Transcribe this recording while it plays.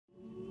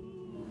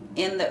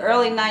In the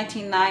early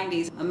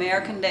 1990s,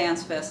 American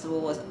Dance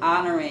Festival was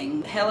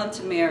honoring Helen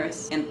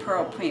Tamiris and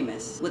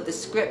Primus with the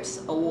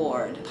Scripps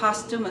Award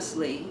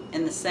posthumously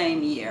in the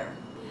same year.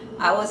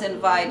 I was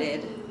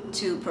invited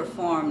to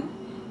perform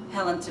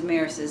Helen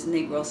Tamiris'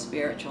 Negro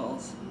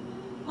Spirituals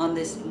on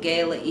this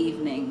gala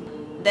evening.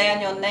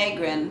 Daniel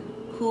Negrin,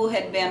 who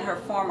had been her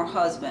former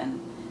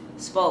husband,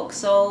 spoke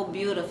so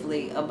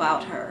beautifully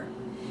about her.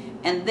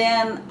 And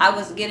then I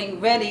was getting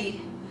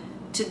ready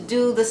to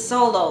do the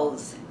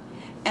solos.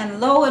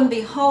 And lo and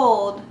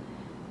behold,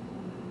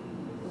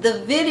 the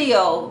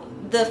video,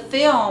 the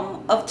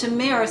film of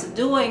Tamiris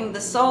doing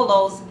the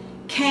solos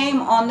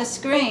came on the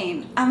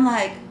screen. I'm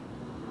like,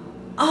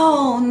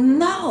 oh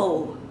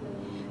no,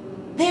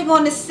 they're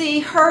going to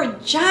see her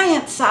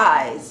giant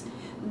size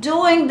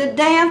doing the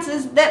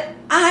dances that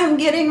I'm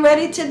getting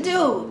ready to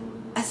do.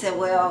 I said,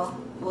 well,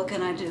 what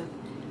can I do?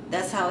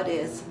 That's how it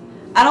is.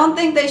 I don't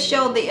think they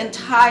showed the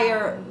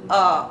entire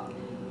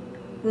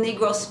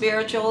Negro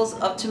Spirituals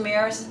of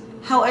Tamiris.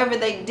 However,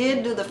 they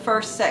did do the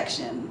first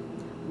section,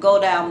 Go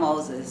Down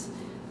Moses.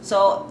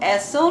 So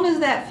as soon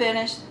as that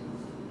finished,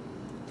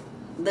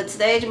 the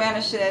stage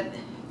manager said,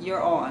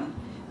 you're on.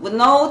 With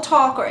no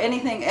talk or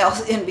anything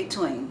else in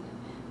between.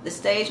 The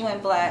stage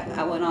went black,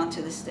 I went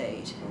onto the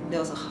stage. There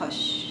was a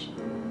hush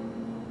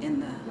in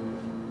the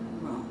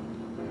room.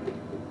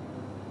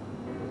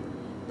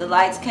 The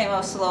lights came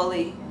up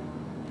slowly,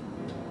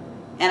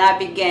 and I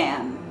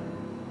began.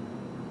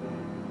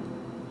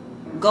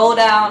 Go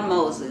Down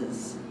Moses.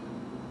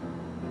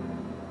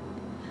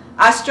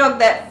 I struck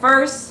that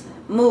first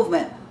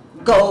movement.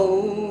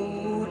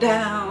 Go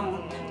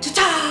down,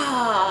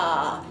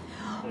 ta-ta,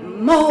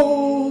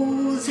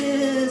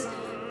 Moses,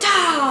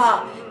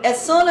 ta. As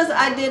soon as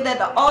I did that,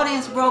 the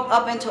audience broke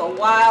up into a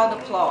wild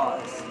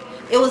applause.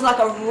 It was like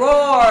a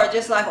roar,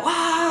 just like,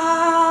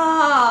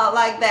 wow,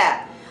 like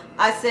that.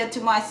 I said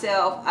to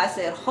myself, I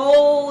said,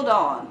 hold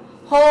on,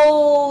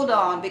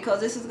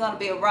 because this is going to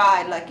be a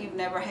ride like you've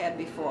never had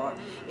before.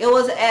 It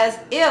was as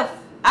if,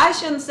 I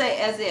shouldn't say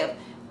as if,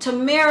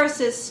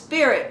 Tamiris'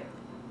 spirit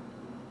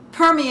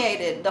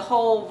permeated the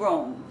whole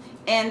room,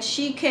 and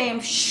she came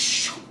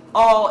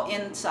all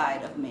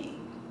inside of me.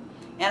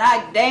 And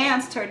I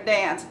danced her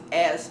dance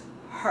as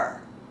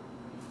her.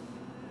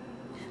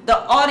 The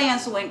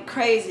audience went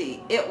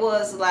crazy. It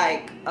was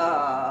like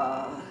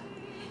the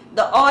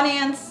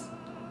audience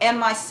and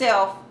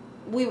myself,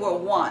 we were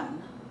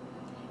one.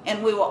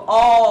 And we were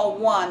all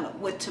one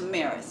with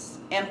Tamiris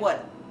and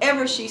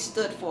whatever she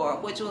stood for,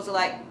 which was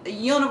like a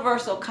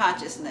universal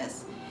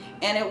consciousness.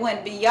 And it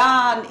went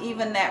beyond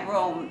even that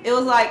room. It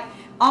was like,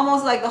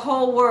 almost like the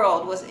whole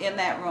world was in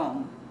that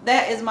room.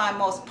 That is my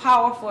most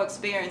powerful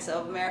experience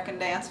of American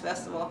Dance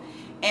Festival.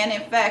 And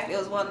in fact, it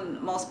was one of the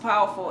most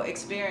powerful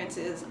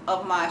experiences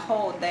of my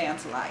whole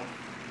dance life.